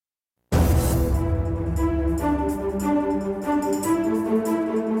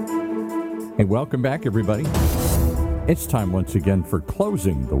Hey, welcome back, everybody. It's time once again for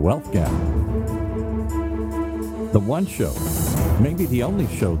Closing the Wealth Gap. The one show, maybe the only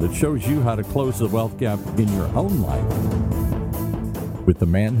show that shows you how to close the wealth gap in your own life with the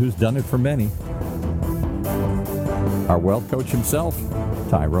man who's done it for many, our wealth coach himself,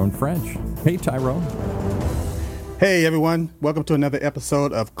 Tyrone French. Hey, Tyrone. Hey, everyone. Welcome to another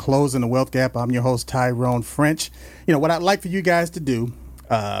episode of Closing the Wealth Gap. I'm your host, Tyrone French. You know, what I'd like for you guys to do,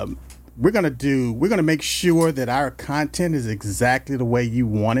 we're going to make sure that our content is exactly the way you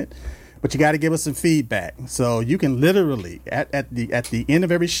want it, but you got to give us some feedback. So you can literally, at the end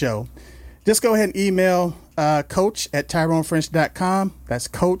of every show, just go ahead and email coach@tyronefrench.com. That's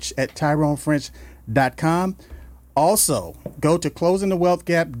coach@tyronefrench.com. Also, go to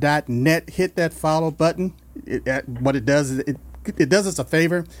closingthewealthgap.net, hit that follow button. What it does is it does us a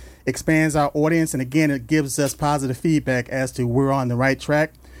favor, expands our audience, and again, it gives us positive feedback as to we're on the right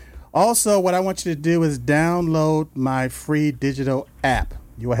track. Also, what I want you to do is download my free digital app.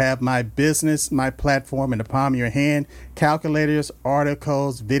 You will have my business, my platform in the palm of your hand, calculators,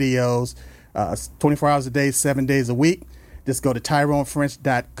 articles, videos, 24 hours a day, 7 days a week. Just go to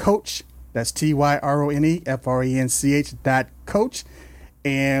tyronefrench.coach. That's TYRONEFRENCH.coach.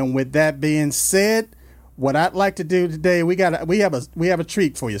 And with that being said, what I'd like to do today, we have a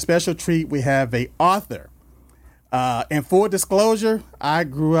treat for you, a special treat. We have a author. And full disclosure, I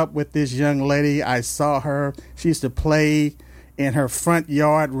grew up with this young lady. I saw her. She used to play in her front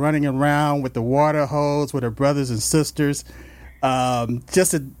yard, running around with the water hose with her brothers and sisters.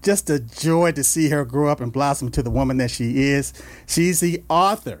 Just a joy to see her grow up and blossom to the woman that she is. She's the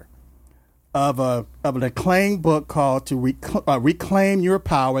author of an acclaimed book called "To Reclaim Your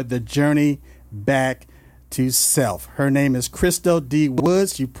Power: The Journey Back to Self." Her name is Crystal D.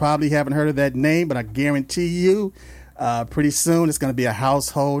 Woods. You probably haven't heard of that name, but I guarantee you, pretty soon it's going to be a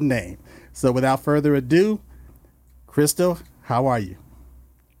household name. So without further ado, Crystal, how are you?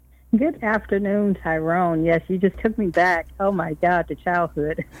 Good afternoon, Tyrone. Yes, you just took me back. Oh my God, to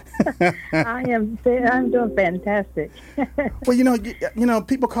childhood. I'm doing fantastic. Well, you know,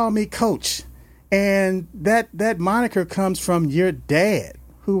 people call me Coach, and that moniker comes from your dad,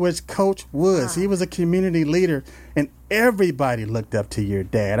 who was Coach Woods. He was a community leader, and everybody looked up to your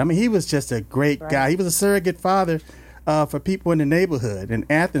dad. I mean, he was just a great guy. He was a surrogate father for people in the neighborhood. In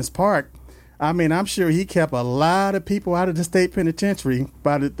Athens Park, I mean, I'm sure he kept a lot of people out of the state penitentiary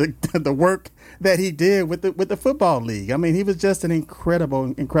by the work that he did with the football league. I mean, he was just an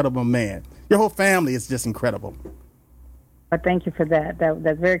incredible man. Your whole family is just incredible. But thank you for that.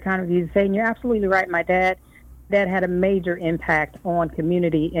 That's very kind of you to say, and you're absolutely right. My dad had a major impact on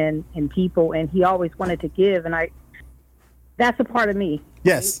community and people, and he always wanted to give, and that's a part of me.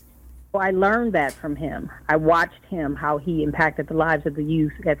 Yes. So I learned that from him. I watched him, how he impacted the lives of the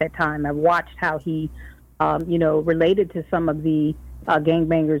youth at that time. I watched how he, related to some of the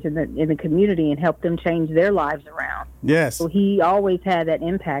gangbangers in the community and helped them change their lives around. Yes. So he always had that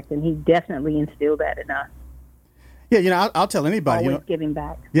impact, and he definitely instilled that in us. Yeah, I'll tell anybody. Always giving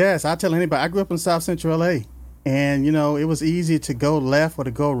back. Yes, I'll tell anybody. I grew up in South Central LA, and, it was easy to go left or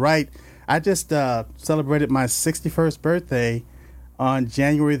to go right. I just celebrated my 61st birthday on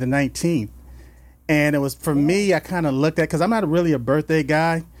January the 19th. And it was, for me, I kind of looked at, because I'm not really a birthday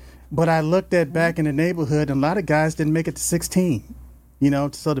guy, but I looked at back in the neighborhood, and a lot of guys didn't make it to 16,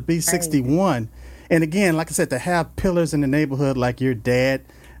 so to be 61. And again, like I said, to have pillars in the neighborhood like your dad,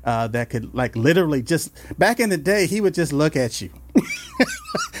 that could literally just, back in the day, he would just look at you.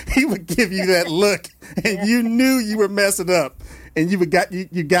 He would give you that look, and you knew you were messing up, and you got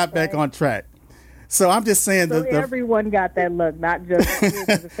back on track. So I'm just saying that everyone got that look, not just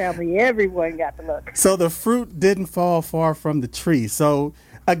the family. Everyone got the look. So the fruit didn't fall far from the tree. So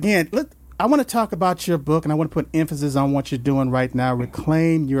again, I want to talk about your book, and I want to put emphasis on what you're doing right now.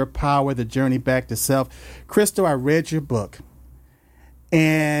 Reclaim Your Power: The Journey Back to Self. Crystal, I read your book,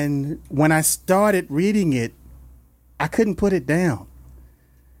 and when I started reading it, I couldn't put it down.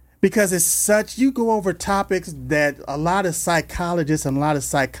 Because it's such, you go over topics that a lot of psychologists and a lot of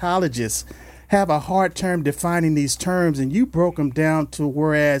psychologists have a hard time defining these terms, and you broke them down to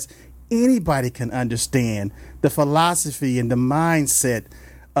whereas anybody can understand the philosophy and the mindset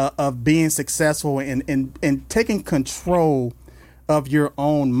of being successful and taking control of your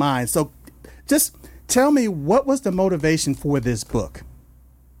own mind. So just tell me, what was the motivation for this book?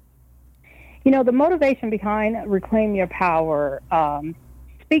 The motivation behind Reclaim Your Power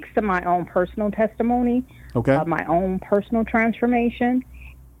speaks to my own personal testimony, my own personal transformation,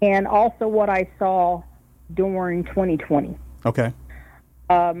 and also what I saw during 2020. Okay.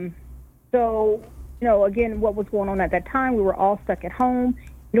 So, again, what was going on at that time, we were all stuck at home,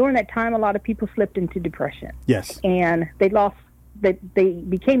 During that time, a lot of people slipped into depression. Yes. And they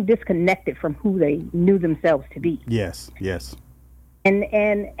became disconnected from who they knew themselves to be. Yes, yes.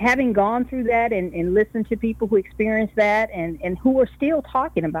 And having gone through that and listened to people who experienced that and who are still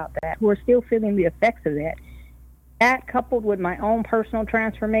talking about that, who are still feeling the effects of that coupled with my own personal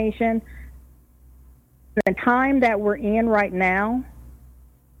transformation, the time that we're in right now,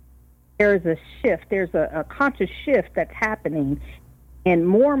 there's a shift. There's a conscious shift that's happening, and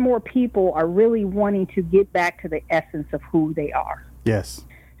more people are really wanting to get back to the essence of who they are. Yes.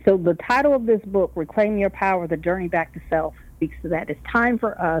 So the title of this book, Reclaim Your Power, The Journey Back to Self, speaks to that. It's time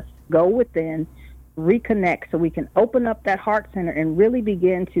for us to go within, reconnect, so we can open up that heart center and really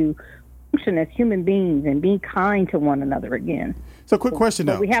begin to function as human beings and be kind to one another again. So quick question,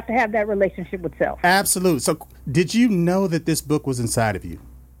 though. We have to have that relationship with self. Absolutely. So did you know that this book was inside of you?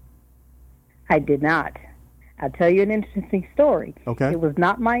 I did not. I'll tell you an interesting story. Okay. It was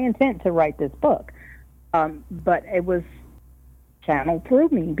not my intent to write this book, but it was channeled through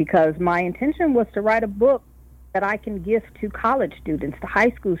me because my intention was to write a book that I can give to college students, to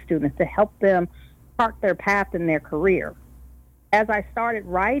high school students, to help them chart their path in their career. As I started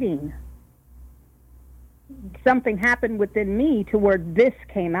writing, something happened within me to where this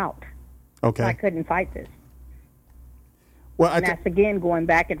came out. Okay. I couldn't fight this. Well, and that's, again, going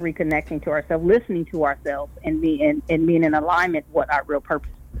back and reconnecting to ourselves, listening to ourselves, and being in alignment with what our real purpose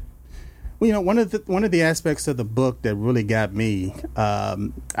is. Well, you know, one of the aspects of the book that really got me,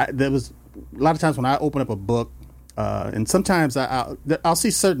 there was a lot of times when I open up a book, and sometimes I'll see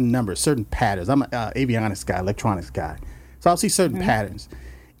certain numbers, certain patterns. I'm an avionics guy, electronics guy, so I'll see certain patterns.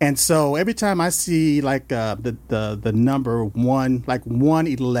 And so every time I see like the number 1, like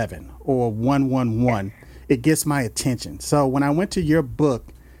 111 or 111, it gets my attention. So when I went to your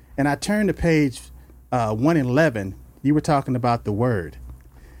book and I turned to page 111, you were talking about the word.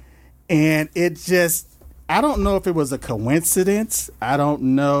 And it just, I don't know if it was a coincidence. I don't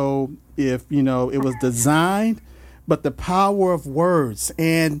know if, it was designed, but the power of words.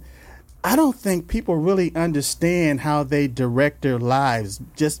 And I don't think people really understand how they direct their lives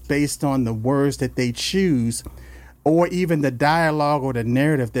just based on the words that they choose, or even the dialogue or the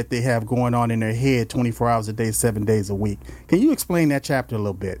narrative that they have going on in their head 24 hours a day, 7 days a week. Can you explain that chapter a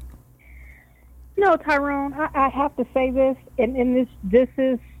little bit? No, Tyrone, I have to say this, and this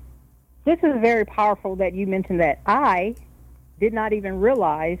is very powerful that you mentioned that. I did not even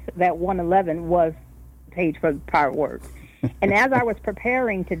realize that 111 was the page for the power of words. And as I was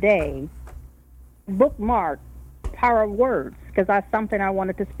preparing today, bookmarked Power of Words, because that's something I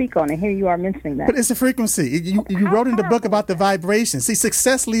wanted to speak on, and here you are mentioning that. But it's a frequency. You wrote in the book about the vibration. See,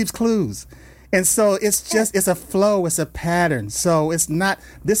 success leaves clues. And so it's a flow, it's a pattern. So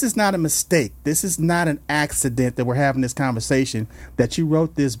this is not a mistake. This is not an accident that we're having this conversation, that you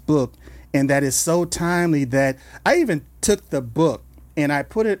wrote this book, and that is so timely that I even took the book and I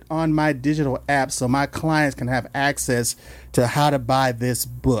put it on my digital app so my clients can have access to how to buy this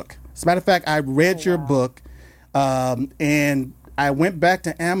book. As a matter of fact, I read your book, and I went back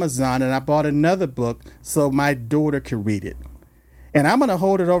to Amazon and I bought another book so my daughter could read it. And I'm going to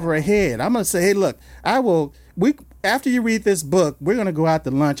hold it over her head. I'm going to say, hey, look, after you read this book, we're going to go out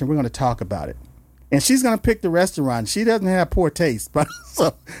to lunch and we're going to talk about it. And she's going to pick the restaurant. She doesn't have poor taste, but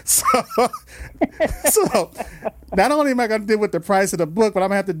so not only am I going to deal with the price of the book, but I'm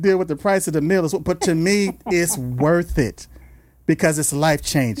going to have to deal with the price of the meal. But to me, it's worth it because it's life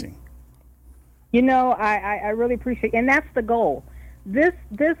changing. I really appreciate, and that's the goal. This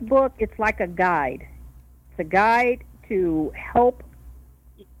book, it's like a guide. It's a guide to help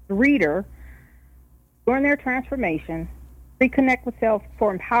the reader during their transformation reconnect with self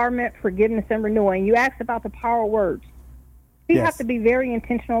for empowerment, forgiveness, and renewal. And you asked about the power of words. We have to be very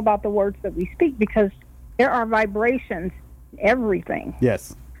intentional about the words that we speak because there are vibrations in everything.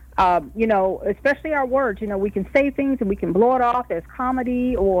 Yes. Especially our words. We can say things and we can blow it off as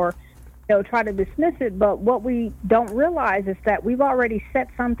comedy or try to dismiss it, but what we don't realize is that we've already set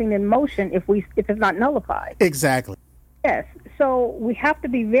something in motion if it's not nullified. Exactly. Yes. So we have to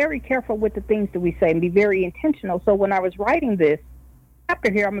be very careful with the things that we say and be very intentional. So when I was writing this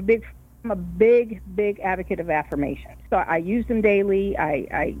chapter here, I'm a big advocate of affirmation. So I use them daily.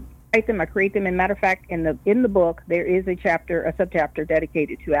 I write them. I create them. And matter of fact, in the book, there is a subchapter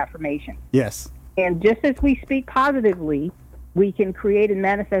dedicated to affirmation. Yes. And just as we speak positively, we can create and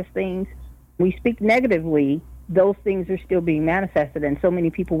manifest things. We speak negatively, those things are still being manifested, and so many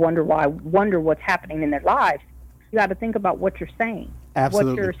people wonder what's happening in their lives. You got to think about what you're saying,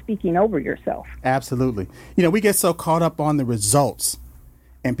 Absolutely. What you're speaking over yourself. Absolutely. We get so caught up on the results,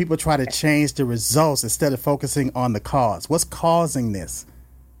 and people try to change the results instead of focusing on the cause. What's causing this?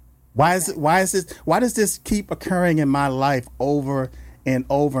 Why does this keep occurring in my life over and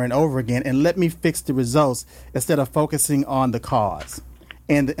over and over again? And let me fix the results instead of focusing on the cause.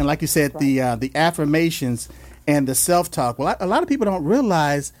 And like you said, the affirmations and the self-talk. Well, a lot of people don't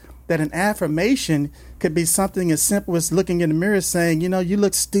realize that an affirmation could be something as simple as looking in the mirror saying, you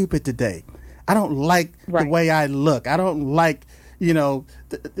look stupid today. I don't like the way I look. I don't like,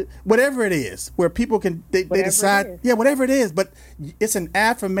 whatever it is, where people can, they decide, whatever it is. But it's an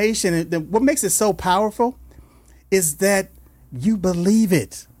affirmation. And what makes it so powerful is that you believe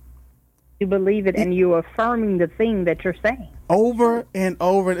it. You believe it, and you're affirming the thing that you're saying. Over and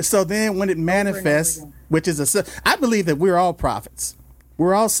over. So then when it manifests, which is I believe that we're all prophets.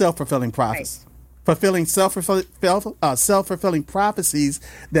 We're all self-fulfilling prophets. Right. Fulfilling self-fulfilling prophecies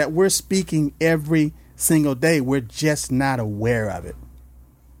that we're speaking every single day. We're just not aware of it.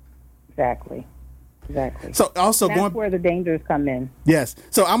 Exactly. So also that's where the dangers come in. Yes.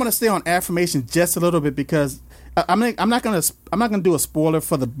 So I'm going to stay on affirmation just a little bit because I'm not going to do a spoiler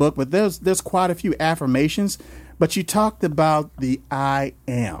for the book, but there's quite a few affirmations. But you talked about the I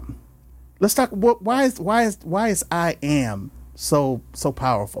am. Let's talk. Why is I am so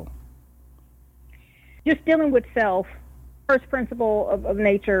powerful? Just dealing with self. First principle of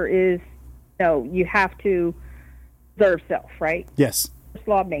nature is, you have to preserve self, right? Yes. First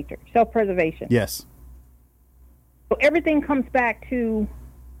law of nature, self-preservation. Yes. So everything comes back to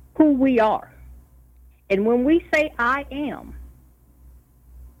who we are. And when we say I am,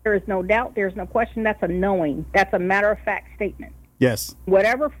 there is no doubt, there's no question, that's a knowing. That's a matter-of-fact statement. Yes.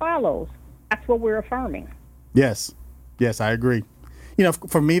 Whatever follows, that's what we're affirming. Yes, I agree.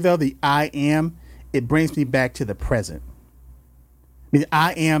 For me, though, the I am, it brings me back to the present.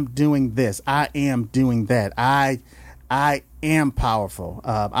 I am doing this. I am doing that. I am powerful.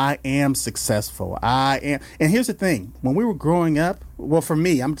 I am successful. I am. And here's the thing. When we were growing up, well, for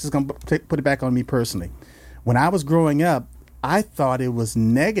me, I'm just going to put it back on me personally. When I was growing up, I thought it was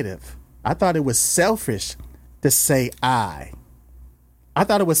negative. I thought it was selfish to say I. I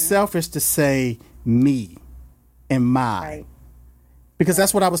thought it was selfish to say me and my. Right. Because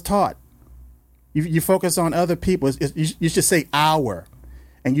that's what I was taught. You focus on other people. You should say our,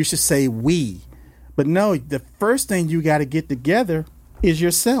 and you should say we. But no, the first thing you got to get together is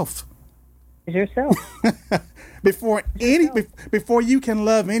yourself. Before you can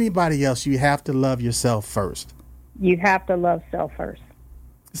love anybody else, you have to love yourself first. You have to love self first.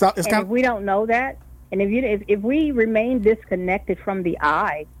 So if we don't know that, and if we remain disconnected from the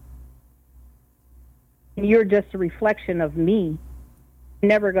I, and you're just a reflection of me, you're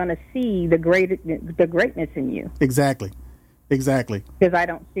never going to see the greatness in you. Exactly. Because I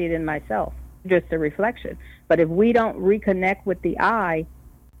don't see it in myself, just a reflection. But if we don't reconnect with the I,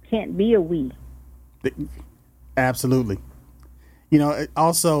 it can't be a we. Absolutely.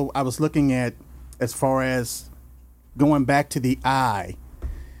 Also, I was looking at, as far as going back to the I,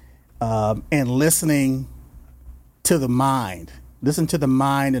 and listening to the mind. Listen to the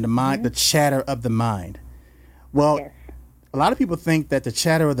mind and the chatter of the mind. Well, yes. A lot of people think that the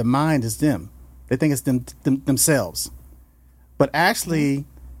chatter of the mind is them. They think it's themselves. But actually,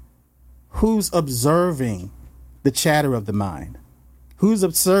 who's observing the chatter of the mind? Who's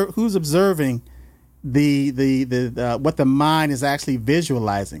observing the what the mind is actually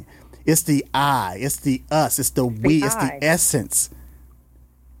visualizing? It's the I, it's the us, it's the we, it's the essence.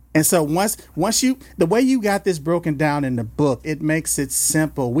 And so once you, the way you got this broken down in the book, it makes it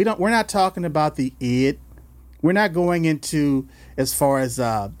simple. We're not talking about the id. We're not going into as far as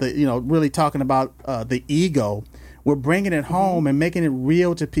really talking about the ego. We're bringing it home and making it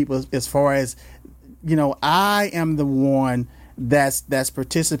real to people as far as, I am the one that's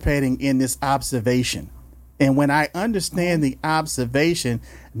participating in this observation. And when I understand the observation,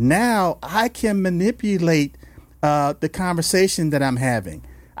 now I can manipulate the conversation that I'm having.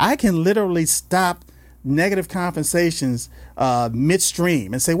 I can literally stop negative conversations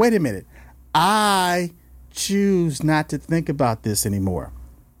midstream and say, wait a minute, I choose not to think about this anymore.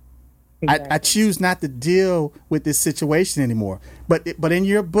 Exactly. I choose not to deal with this situation anymore. But in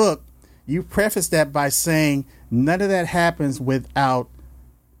your book, you preface that by saying none of that happens without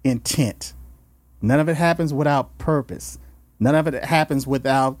intent. None of it happens without purpose. None of it happens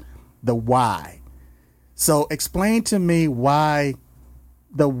without the why. So explain to me why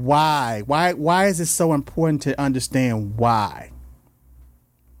the why. Why is it so important to understand why?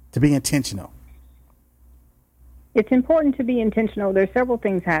 To be intentional. It's important to be intentional. There's several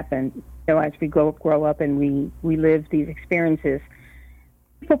things happen as we grow up and we live these experiences.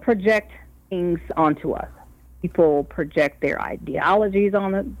 People project things onto us. People project their ideologies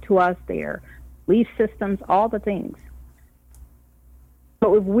to us, their belief systems, all the things.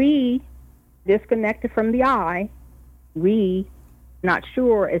 So if we disconnected from the I, we not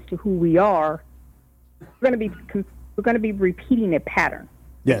sure as to who we are, we're going to be repeating a pattern.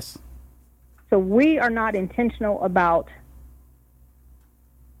 Yes. So we are not intentional about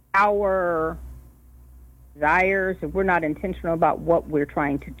our desires, if we're not intentional about what we're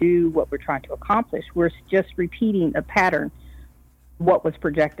trying to do, what we're trying to accomplish, we're just repeating a pattern, what was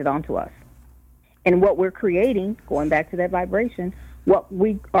projected onto us. And what we're creating, going back to that vibration, what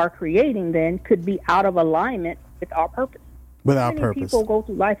we are creating then could be out of alignment with our purpose. With our purpose. So many people go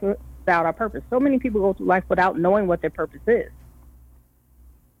through life without our purpose. So many people go through life without knowing what their purpose is.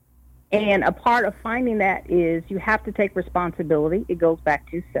 And a part of finding that is you have to take responsibility. It goes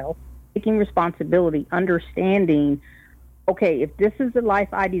back to self. Taking responsibility, understanding, okay, if this is the life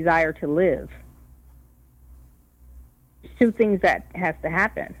I desire to live, there's two things that has to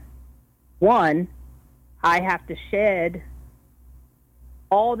happen. One, I have to shed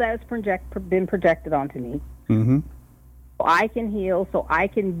all that has been projected onto me. Mm-hmm. So I can heal, so I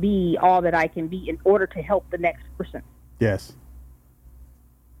can be all that I can be in order to help the next person. Yes.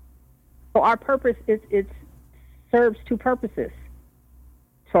 So our purpose it serves two purposes.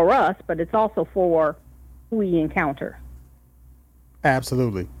 For us, but it's also for who we encounter.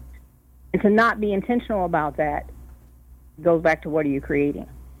 Absolutely. And to not be intentional about that goes back to what are you creating?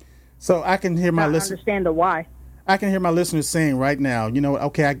 So I can hear my listeners understand the why. I can hear my listeners saying right now, you know,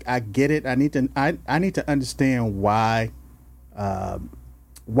 okay, I get it. I need to understand why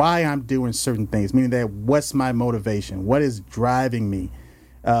I'm doing certain things. Meaning that what's my motivation? What is driving me?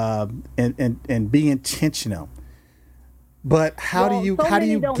 And be intentional. But how do you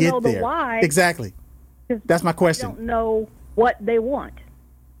get there? Why, exactly. That's my question. They don't know what they want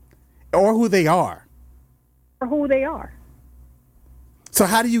or who they are. So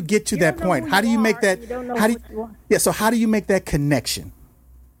how do you get to that point? How do you make that? So how do you make that connection?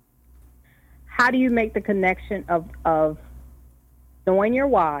 How do you make the connection of knowing your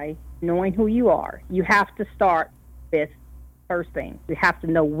why, knowing who you are? You have to start with first thing. You have to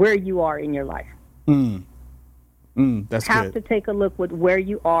know where you are in your life. That's you have good. to take a look with where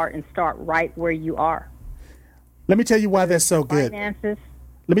you are and start right where you are. Let me tell you why that's so good. Finances.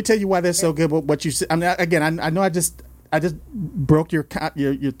 Let me tell you why that's so good. What you said. I mean, again, I know I just broke your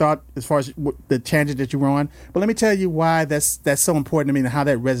thought as far as the tangent that you were on. But let me tell you why that's so important to me and how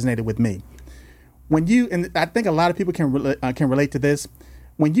that resonated with me. When you, and I think a lot of people can relate to this.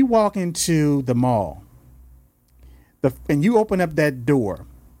 When you walk into the mall, and you open up that door,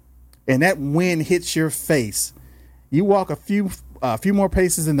 and that wind hits your face. You walk a few more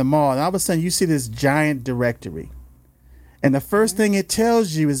paces in the mall, and all of a sudden you see this giant directory. And the first thing it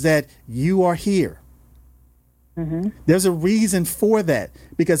tells you is that you are here. Mm-hmm. There's a reason for that.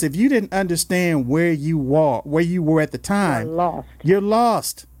 Because if you didn't understand where you were at the time, you're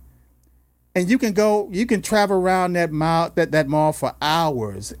lost. And you can travel around that mall for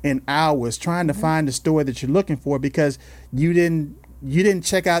hours and hours trying to find the store that you're looking for because you didn't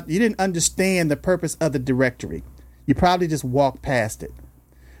check out, you didn't understand the purpose of the directory. You probably just walked past it.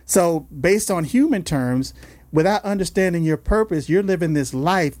 So based on human terms, without understanding your purpose, you're living this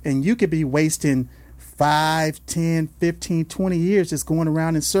life and you could be wasting 5, 10, 15, 20 years just going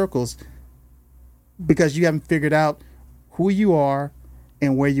around in circles because you haven't figured out who you are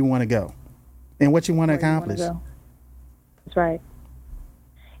and where you want to go and what you want to accomplish. That's right.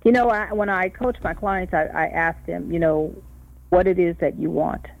 You know, when I coach my clients, I ask them, you know, what it is that you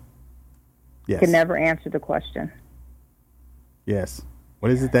want. Yes. Can never answer the question. Yes.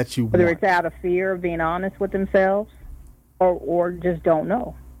 What is it that you want? Whether it's out of fear of being honest with themselves or just don't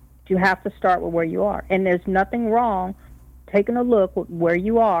know. You have to start with where you are. And there's nothing wrong taking a look at where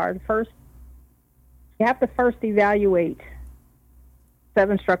you are. You have to first evaluate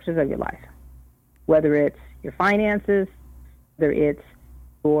 7 structures of your life, whether it's your finances, whether it's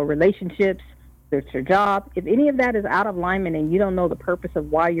your relationships, whether it's your job. If any of that is out of alignment and you don't know the purpose of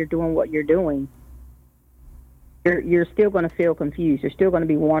why you're doing what you're doing, you're still going to feel confused. You're still going to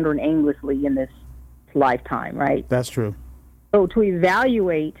be wandering aimlessly in this lifetime, right? That's true. So to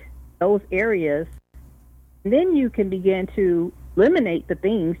evaluate those areas, then you can begin to eliminate the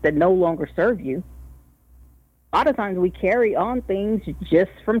things that no longer serve you. A lot of times we carry on things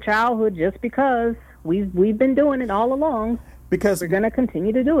just from childhood just because we've been doing it all along. Because we're going to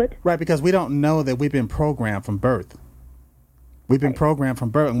continue to do it. Right, because we don't know that we've been programmed from birth. We've been programmed from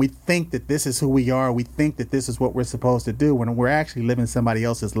birth, and we think that this is who we are. We think that this is what we're supposed to do when we're actually living somebody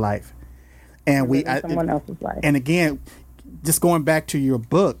else's life. And someone else's life. And again, just going back to your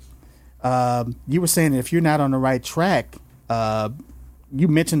book, you were saying that if you're not on the right track, you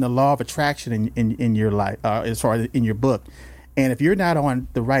mentioned the law of attraction in your life, as far as in your book, And if you're not on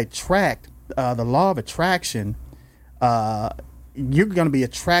the right track, the law of attraction, you're going to be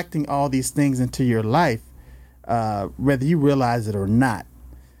attracting all these things into your life, whether you realize it or not.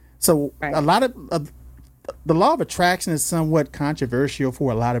 So Right. a lot of the law of attraction is somewhat controversial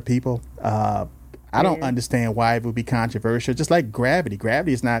for a lot of people. I don't understand why it would be controversial. Just like gravity.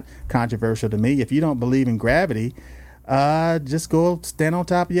 Gravity is not controversial to me. If you don't believe in gravity, just go stand on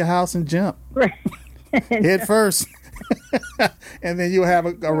top of your house and jump Right. head first. And then you'll have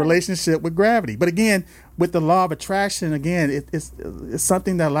a relationship with gravity. But again, with the law of attraction, again, it's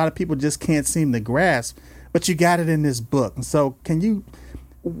something that a lot of people just can't seem to grasp. But you got it in this book. And so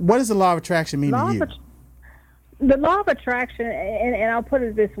what does the law of attraction mean to you? The law of attraction, and I'll put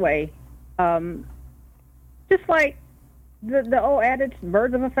it this way, just like the old adage,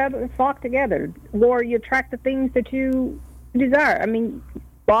 birds of a feather flock together, or you attract the things that you desire. I mean,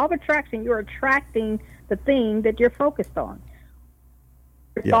 law of attraction, you're attracting the thing that you're focused on.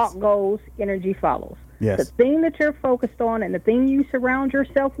 Your Yes. thought goes, energy follows. Yes. The thing that you're focused on and the thing you surround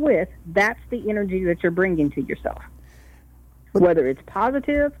yourself with, that's the energy that you're bringing to yourself. Whether it's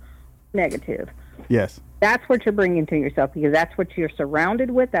positive, negative. Yes. That's what you're bringing to yourself because that's what you're surrounded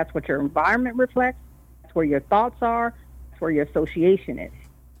with. That's what your environment reflects. That's where your thoughts are. That's where your association is.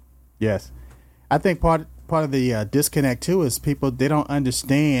 Yes. I think part of the disconnect, too, is people, they don't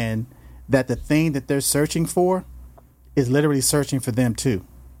understand that the thing that they're searching for is literally searching for them, too.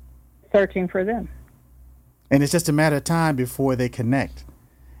 Searching for them. And it's just a matter of time before they connect.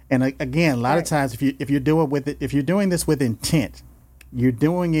 And again, a lot of times, if you're doing this with intent, you're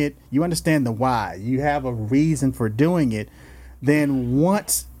doing it, you understand the why, you have a reason for doing it, then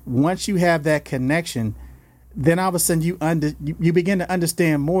once you have that connection, then all of a sudden you begin to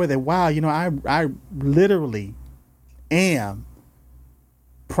understand more that, wow, I literally am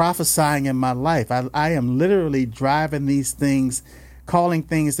prophesying in my life. I am literally driving these things, calling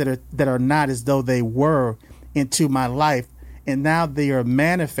things that are not as though they were into my life, and now they are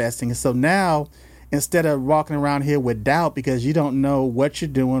manifesting. And so now, instead of walking around here with doubt because you don't know what you're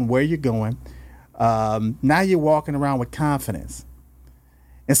doing, where you're going, now you're walking around with confidence.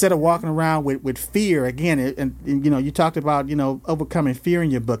 Instead of walking around with fear, again, and you talked about, overcoming fear in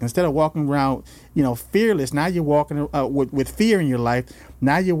your book. Instead of walking around, fearless, now you're walking with fear in your life.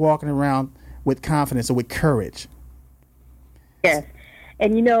 Now you're walking around with confidence or with courage. Yes.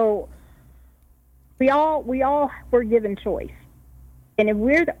 And, we all were given choice. And if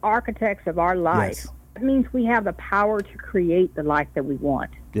we're the architects of our life, Yes. that means we have the power to create the life that we want.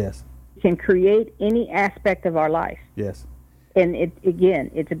 Yes. We can create any aspect of our life. Yes. And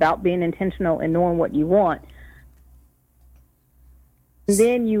it's about being intentional and knowing what you want. And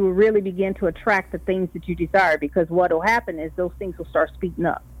then you will really begin to attract the things that you desire, because what will happen is those things will start speaking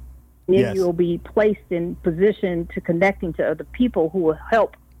up. And then Yes. you'll be placed in position to connecting to other people who will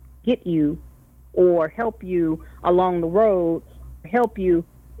help get you or help you along the road, help you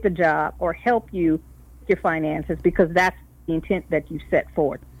get the job, or help you with your finances, because that's the intent that you set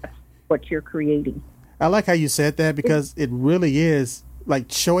forth. That's what you're creating. I like how you said that, because it really is like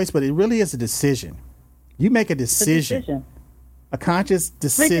choice, but it really is a decision. You make a It's a decision, decision. a conscious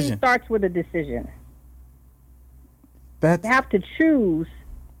Everything decision. starts with a decision. That's, You have to choose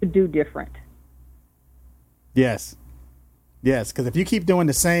to do different. yes. Yes, because if you keep doing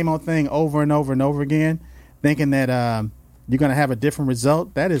the same old thing over and over and over again, thinking that you're going to have a different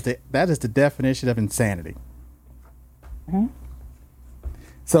result, that is the definition of insanity. Mm-hmm.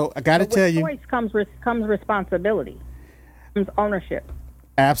 So I got to tell you, With choice comes responsibility, comes ownership.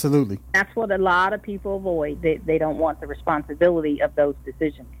 absolutely. That's what a lot of people avoid. They don't want the responsibility of those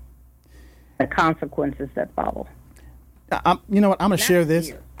decisions, the consequences that follow. You know what? I'm going to share this.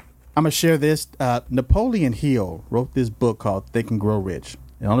 fear. I'm going to share this. Napoleon Hill wrote this book called Think and Grow Rich.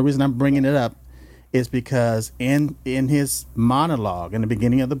 The only reason I'm bringing it up is because in his monologue in the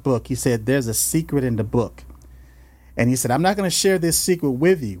beginning of the book, he said there's a secret in the book. And he said, I'm not going to share this secret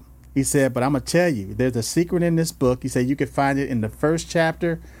with you. He said, but I'm going to tell you, there's a secret in this book. He said you can find it in the first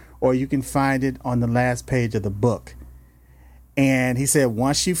chapter, or you can find it on the last page of the book. And he said,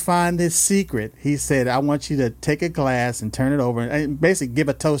 once you find this secret, he said, I want you to take a glass and turn it over and basically give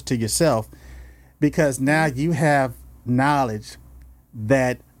a toast to yourself, because now you have knowledge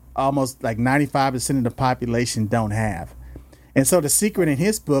that almost like 95% of the population don't have. And so the secret in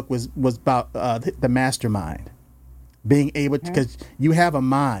his book was about the mastermind, being able to, because you have a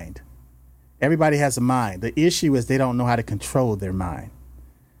mind. Everybody has a mind. The issue is they don't know how to control their mind.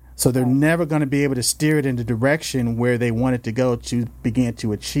 So they're never going to be able to steer it in the direction where they want it to go to begin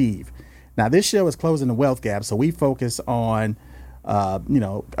to achieve. Now, this show is Closing the Wealth Gap, so we focus on,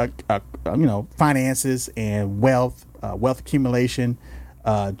 finances and wealth, wealth accumulation,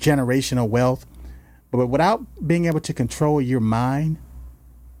 generational wealth. But without being able to control your mind,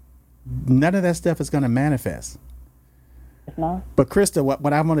 none of that stuff is going to manifest. No. But Krista,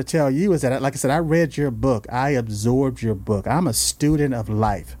 what I'm going to tell you is that, like I said, I read your book. I absorbed your book. I'm a student of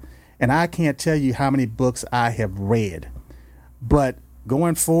life, and I can't tell you how many books I have read. But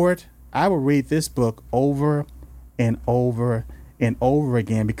going forward, I will read this book over and over and over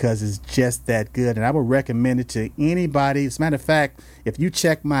again because it's just that good. And I would recommend it to anybody. As a matter of fact, if you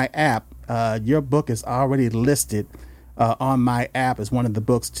check my app, your book is already listed on my app as one of the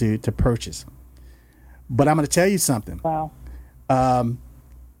books to purchase. But I'm going to tell you something. Wow.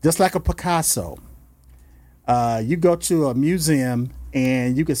 Just like a Picasso, you go to a museum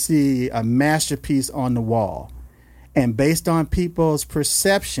and you can see a masterpiece on the wall. And based on people's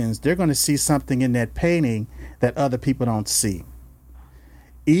perceptions, they're going to see something in that painting that other people don't see.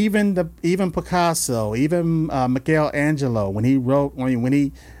 Even Picasso, even Michelangelo, when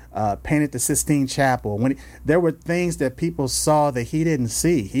he painted the Sistine Chapel, there were things that people saw that he didn't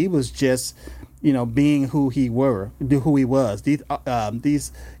see. He was just, being who he was.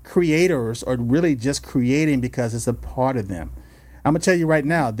 These creators are really just creating because it's a part of them. I'm gonna tell you right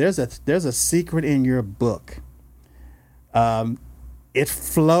now, there's a secret in your book. It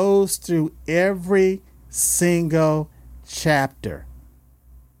flows through every single chapter.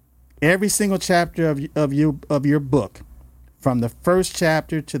 Every single chapter of your book, from the first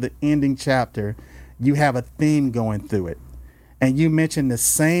chapter to the ending chapter, you have a theme going through it. And you mention the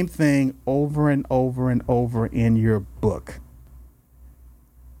same thing over and over and over in your book.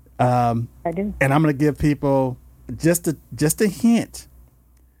 I do. And I'm going to give people just a hint.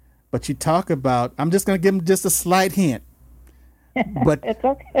 But you talk about, I'm just going to give them just a slight hint. But It's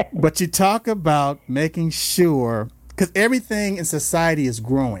okay. But you talk about making sure, because everything in society is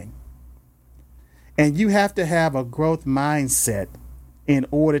growing. And you have to have a growth mindset in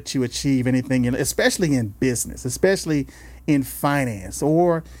order to achieve anything, especially in business, especially in finance,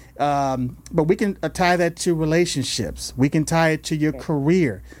 but we can tie that to relationships. We can tie it to your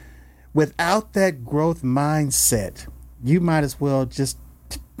career. Without that growth mindset, you might as well just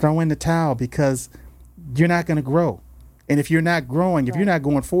throw in the towel because you're not going to grow. And if you're not growing, if you're not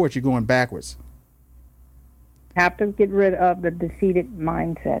going forward, you're going backwards. Have to get rid of the defeated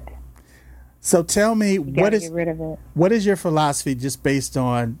mindset. So tell me, Get rid of it. what is your philosophy just based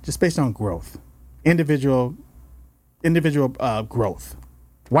on growth, individual growth?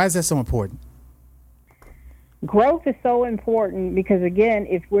 Why is that so important? Growth is so important because, again,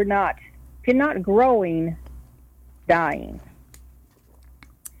 if you're not growing, dying.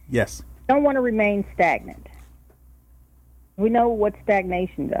 Yes. Don't want to remain stagnant. We know what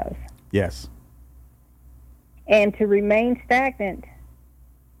stagnation does. Yes. And to remain stagnant,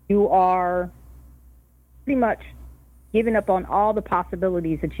 you are pretty much giving up on all the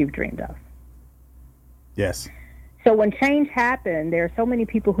possibilities that you've dreamed of. Yes. So when change happens, there are so many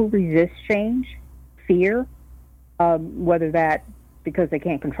people who resist change, fear, whether that because they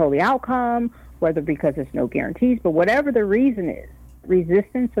can't control the outcome, whether because there's no guarantees, but whatever the reason is,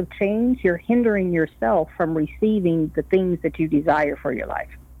 resistance of change, you're hindering yourself from receiving the things that you desire for your life.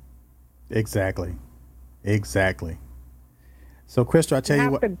 Exactly. So, Krista, I tell you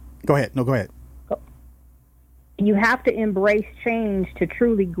what. Go ahead. No, go ahead. You have to embrace change to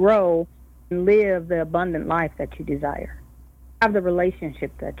truly grow and live the abundant life that you desire. Have the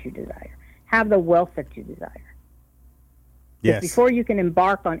relationship that you desire. Have the wealth that you desire. Yes. Before you can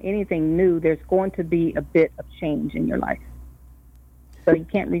embark on anything new, there's going to be a bit of change in your life. So you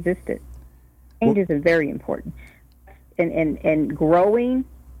can't resist it. Change is very important. And growing,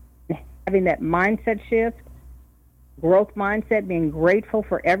 having that mindset shift, growth mindset, being grateful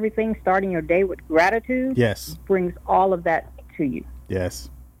for everything, starting your day with gratitude, yes, brings all of that to you.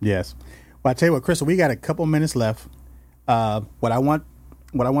 Yes. Well, I tell you what, Crystal, we got a couple minutes left. What I want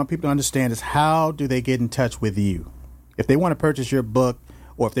people to understand is, how do they get in touch with you? If they want to purchase your book,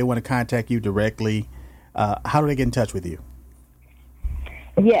 or if they want to contact you directly, how do they get in touch with you?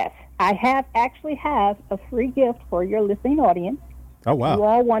 Yes, I actually have a free gift for your listening audience. Oh, wow. You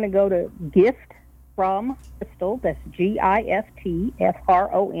all want to go to Gift from Crystal, that's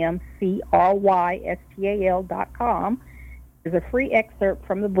GIFTFROMCRYSTAL.com. There's a free excerpt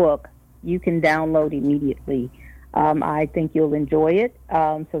from the book you can download immediately. I think you'll enjoy it.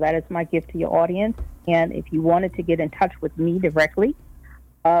 So that is my gift to your audience. And if you wanted to get in touch with me directly,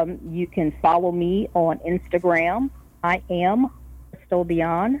 you can follow me on Instagram. I am Crystal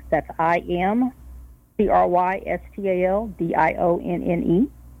Dionne. That's I am CRYSTALDIONNE.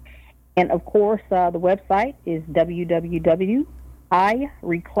 And, of course, the website is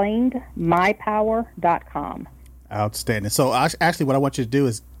www.ireclaimedmypower.com. Outstanding. So actually, what I want you to do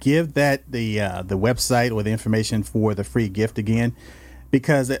is give that the website or the information for the free gift again,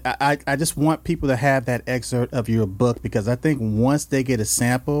 because I just want people to have that excerpt of your book, because I think once they get a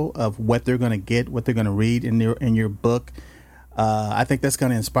sample of what they're going to get, what they're going to read in your book, I think that's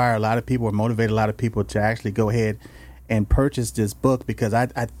going to inspire a lot of people or motivate a lot of people to actually go ahead and purchase this book, because I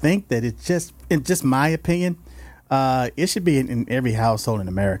think that it's just my opinion, it should be in every household in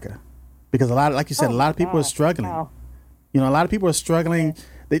America. Because a lot of, like you said, a lot of people are struggling. Wow. You know, a lot of people are struggling.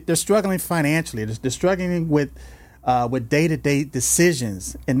 They're struggling financially. They're struggling with day-to-day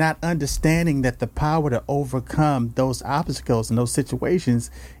decisions and not understanding that the power to overcome those obstacles and those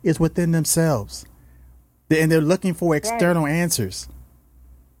situations is within themselves. And they're looking for external answers.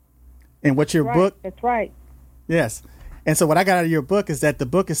 And what your book... That's right. Yes. And so what I got out of your book is that the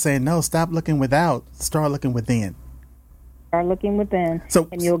book is saying, no, stop looking without, start looking within. Start looking within,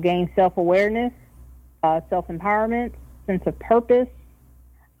 and you'll gain self-awareness, self-empowerment, sense of purpose,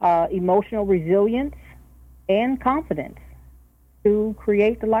 emotional resilience, and confidence to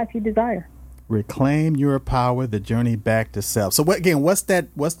create the life you desire. Reclaim your power, the journey back to self. So, what's the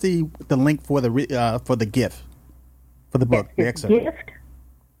link for the gift for the book? The excerpt.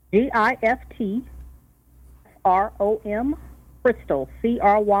 Gift, GIFT, ROM, Crystal,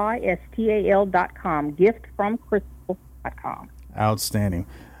 CRYSTAL.com. Gift from Crystal. Outstanding.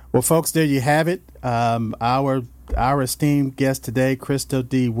 Well, folks, there you have it. Our esteemed guest today, Crystal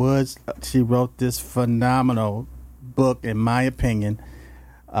D. Woods. She wrote this phenomenal book, in my opinion,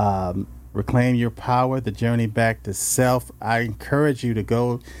 Reclaim Your Power, The Journey Back to Self. I encourage you to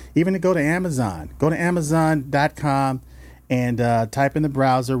go to Amazon. Go to Amazon.com and type in the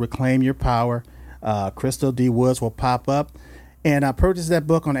browser, Reclaim Your Power. Crystal D. Woods will pop up. And purchase that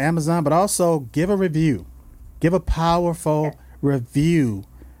book on Amazon, but also give a review. Give a powerful review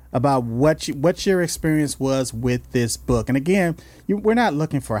about what your experience was with this book. And again, we're not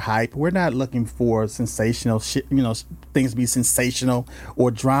looking for hype. We're not looking for sensational shit, things to be sensational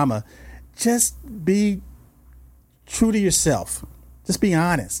or drama. Just be true to yourself. Just be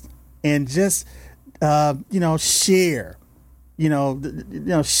honest, and just share.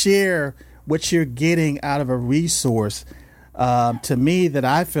 Share what you're getting out of a resource. To me, that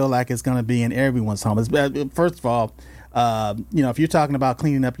I feel like is going to be in everyone's home. First of all, if you're talking about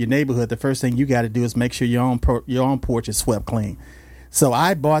cleaning up your neighborhood, the first thing you got to do is make sure your own porch is swept clean. So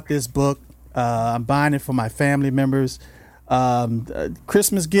I bought this book. I'm buying it for my family members.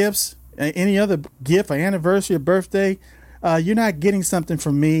 Christmas gifts, any other gift, an anniversary, a birthday. You're not getting something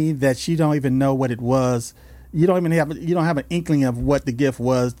from me that you don't even know what it was. You don't have an inkling of what the gift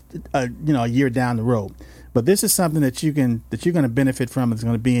was. A year down the road. But this is something that you're going to benefit from. It's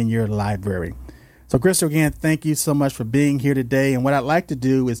going to be in your library. So, Crystal, again, thank you so much for being here today. And what I'd like to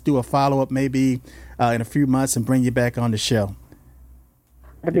do is do a follow-up maybe in a few months and bring you back on the show.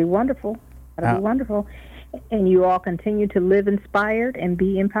 That'd be wonderful. That'd be wonderful. And you all continue to live inspired and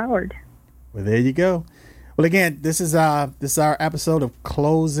be empowered. Well, there you go. Well, again, this is our episode of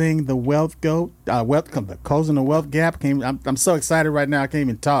Closing the Wealth Closing the Wealth Gap. I'm so excited right now I can't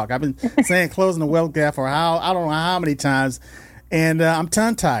even talk. I've been saying Closing the Wealth Gap for I don't know how many times, and I'm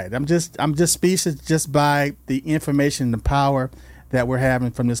tongue-tied. I'm just speechless just by the information, the power that we're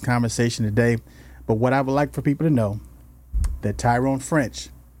having from this conversation today. But what I would like for people to know, that Tyrone French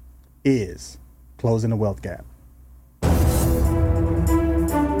is closing the wealth gap.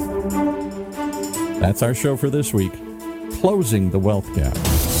 That's our show for this week. Closing the Wealth Gap.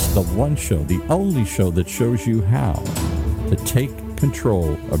 The one show, the only show that shows you how to take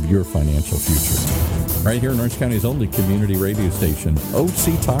control of your financial future. Right here in Orange County's only community radio station,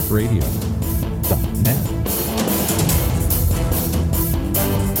 OCTalkRadio.net.